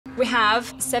We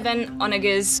have 7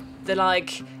 onagers. They're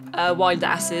like wild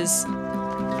asses.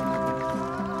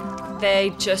 They're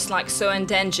just like so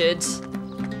endangered.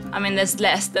 I mean, there's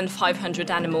less than 500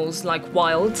 animals like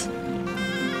wild.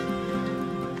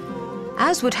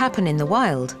 As would happen in the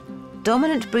wild,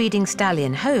 dominant breeding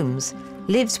stallion Holmes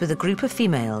lives with a group of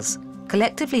females,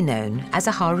 collectively known as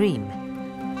a harem.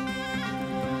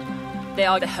 They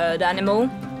are the herd animal.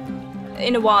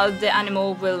 In the wild, the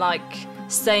animal will like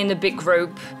stay in a big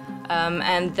group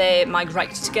and they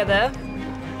migrate together.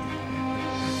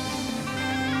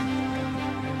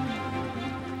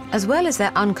 As well as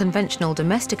their unconventional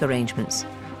domestic arrangements,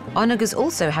 onagers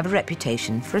also have a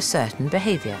reputation for a certain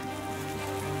behaviour.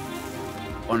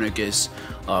 Onagers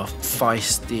are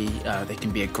feisty, they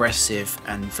can be aggressive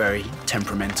and very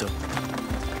temperamental.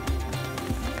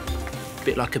 A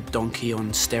bit like a donkey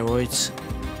on steroids.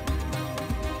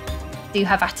 They do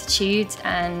have attitude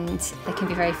and they can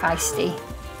be very feisty.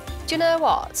 Do you know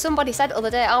what? Somebody said the other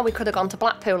day, oh, we could have gone to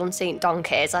Blackpool and seen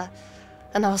donkeys.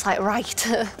 And I was like, right.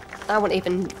 I wouldn't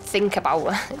even think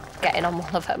about getting on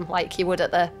one of them like you would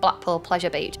at the Blackpool Pleasure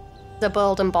Beach. The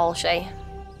bold and bolshy.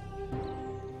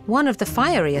 One of the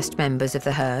fieriest members of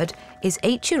the herd is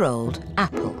 8-year-old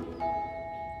Apple.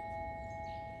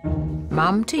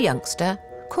 Mum to youngster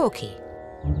Corky.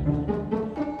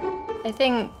 I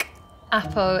think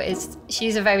Apple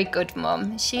she's a very good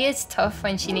mum. She is tough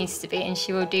when she needs to be and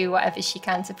she will do whatever she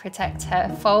can to protect her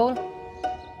foal.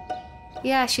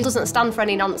 Yeah, she doesn't stand for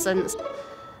any nonsense.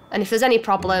 And if there's any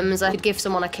problems, she'd give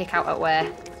someone a kick out at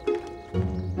way.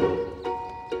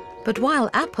 But while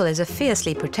Apple is a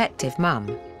fiercely protective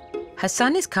mum, her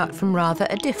son is cut from rather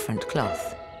a different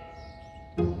cloth.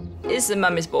 He's a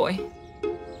mummy's boy.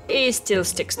 He still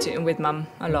sticks to with mum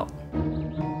a lot.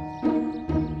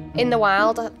 In the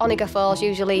wild, onager foals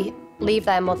usually leave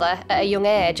their mother at a young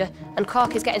age, and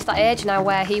Corky's getting to that age now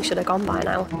where he should have gone by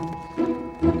now.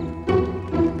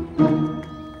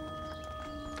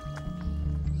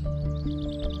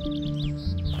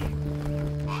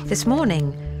 This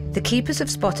morning, the keepers have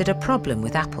spotted a problem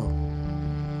with Apple.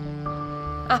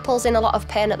 Apple's in a lot of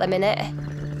pain at the minute.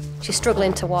 She's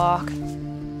struggling to walk.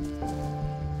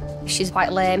 She's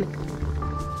quite lame.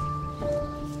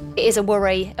 It is a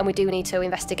worry, and we do need to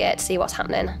investigate to see what's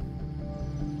happening.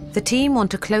 The team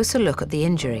want a closer look at the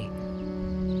injury.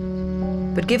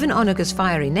 But given Onager's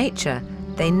fiery nature,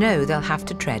 they know they'll have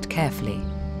to tread carefully.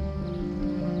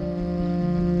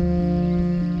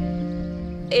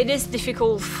 It is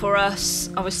difficult for us,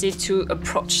 obviously, to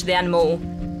approach the animal.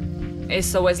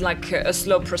 It's always like a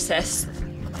slow process.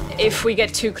 If we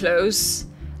get too close,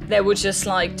 they would just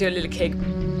like do a little kick.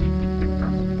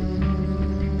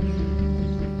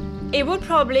 It would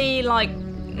probably like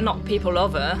knock people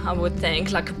over, I would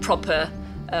think. Like a proper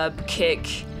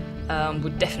kick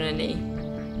would definitely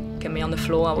get me on the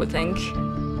floor, I would think.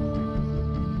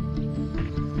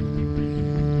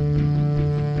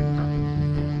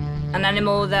 An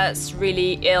animal that's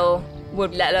really ill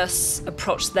would let us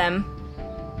approach them.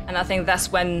 And I think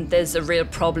that's when there's a real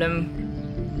problem.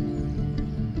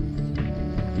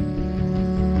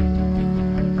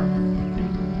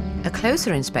 A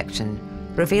closer inspection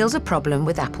reveals a problem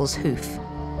with Apple's hoof.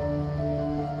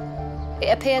 It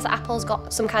appears that Apple's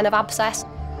got some kind of abscess.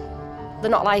 They're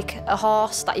not like a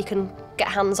horse that you can get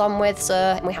hands on with,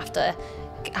 so we have to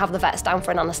have the vets down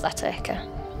for an anaesthetic.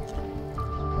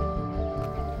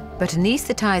 But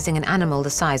anaesthetising an animal the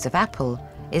size of Apple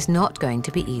is not going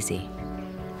to be easy.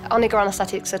 Onager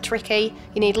anaesthetics are tricky.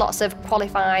 You need lots of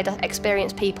qualified,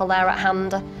 experienced people there at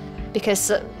hand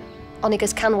because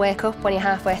onagers can wake up when you're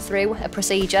halfway through a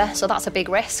procedure, so that's a big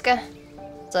risk.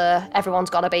 So everyone's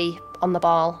got to be on the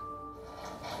ball.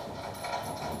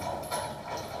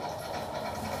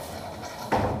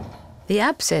 The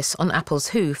abscess on Apple's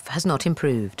hoof has not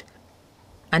improved.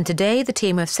 And today the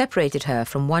team have separated her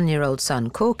from 1-year-old son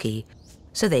Corky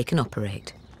so they can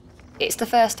operate. It's the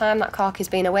first time that Corky's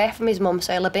been away from his mum,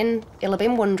 so he'll have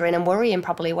been wondering and worrying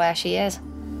probably where she is.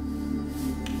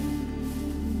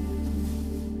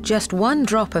 Just 1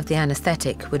 drop of the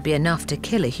anaesthetic would be enough to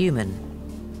kill a human,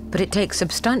 but it takes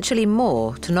substantially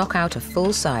more to knock out a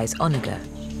full-size onager.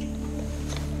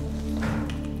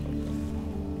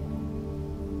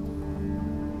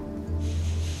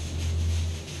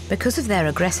 Because of their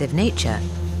aggressive nature,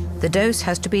 the dose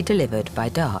has to be delivered by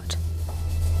dart.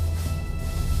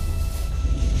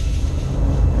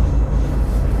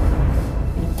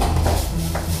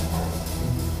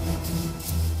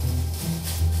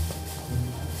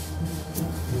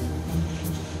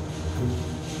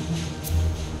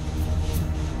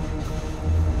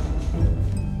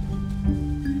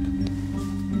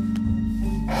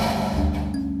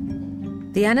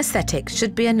 The The anaesthetic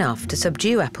should be enough to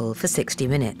subdue Apple for 60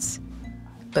 minutes.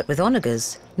 But with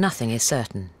Onagers, nothing is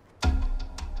certain.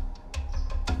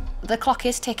 The clock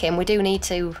is ticking. We do need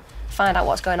to find out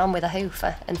what's going on with the hoof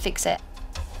and fix it.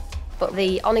 But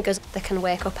the Onagers, they can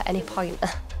wake up at any point.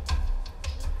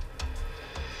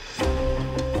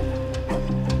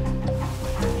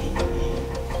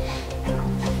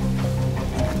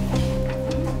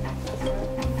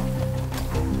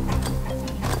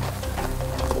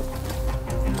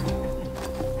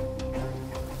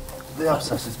 The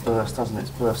abscess is burst, hasn't it?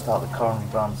 It's burst out the coronary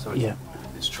band, so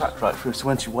it's tracked right through. So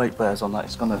when your weight bears on that,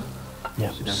 it's going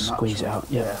to squeeze it out.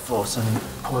 Yeah, force any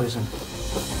poison.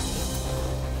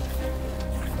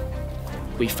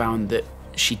 We found that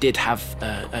she did have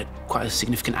quite a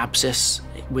significant abscess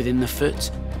within the foot.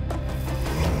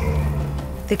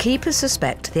 The keepers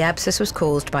suspect the abscess was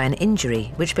caused by an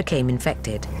injury which became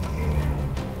infected.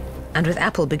 And with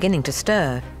Apple beginning to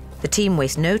stir, the team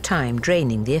waste no time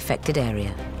draining the affected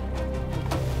area.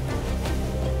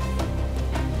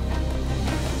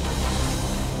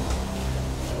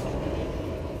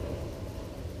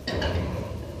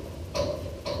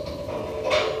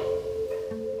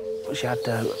 She had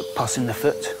pus in the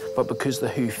foot, but because the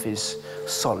hoof is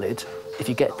solid, if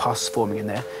you get pus forming in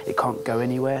there, it can't go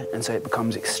anywhere, and so it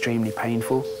becomes extremely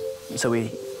painful. So we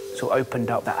sort of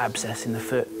opened up that abscess in the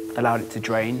foot, allowed it to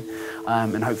drain,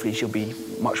 and hopefully she'll be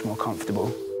much more comfortable.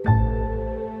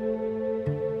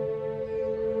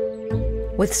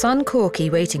 With son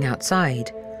Corky waiting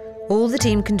outside, all the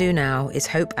team can do now is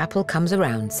hope Apple comes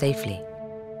around safely.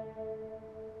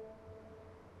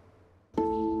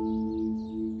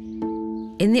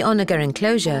 In the Onager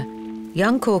enclosure,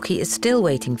 young Corky is still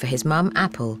waiting for his mum,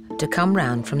 Apple, to come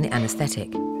round from the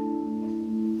anaesthetic.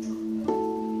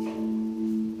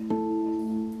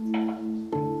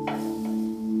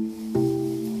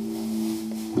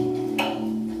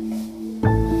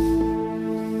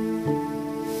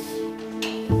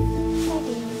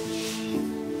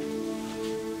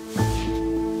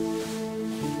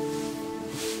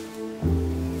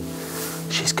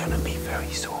 She's going to be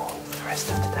very sore for the rest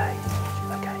of the day.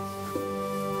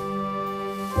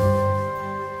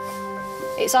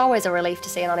 It's always a relief to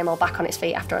see an animal back on its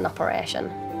feet after an operation.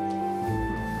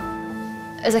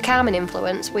 As a calming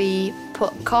influence, we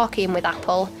put Corky in with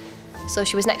Apple, so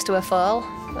she was next to her foal,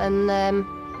 and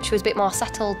she was a bit more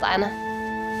settled then.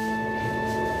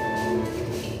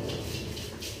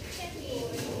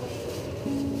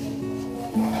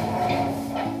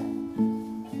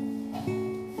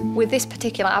 With this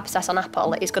particular abscess on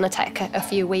Apple, it's going to take a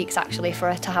few weeks actually for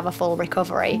her to have a full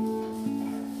recovery.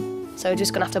 So we're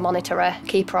just going to have to monitor her,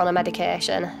 keep her on a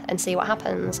medication and see what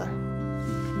happens.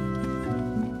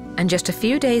 And just a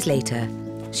few days later,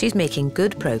 she's making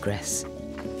good progress.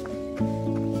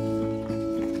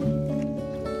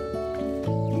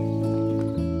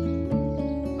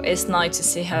 It's nice to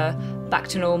see her back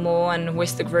to normal and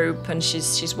with the group, and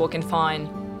she's walking fine.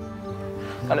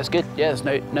 That looks good. Yeah, there's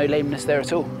no lameness there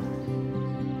at all.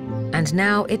 And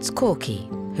now it's Corky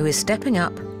who is stepping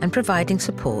up and providing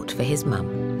support for his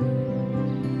mum.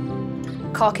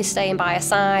 Corky's staying by her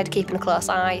side, keeping a close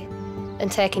eye and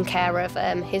taking care of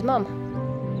his mum.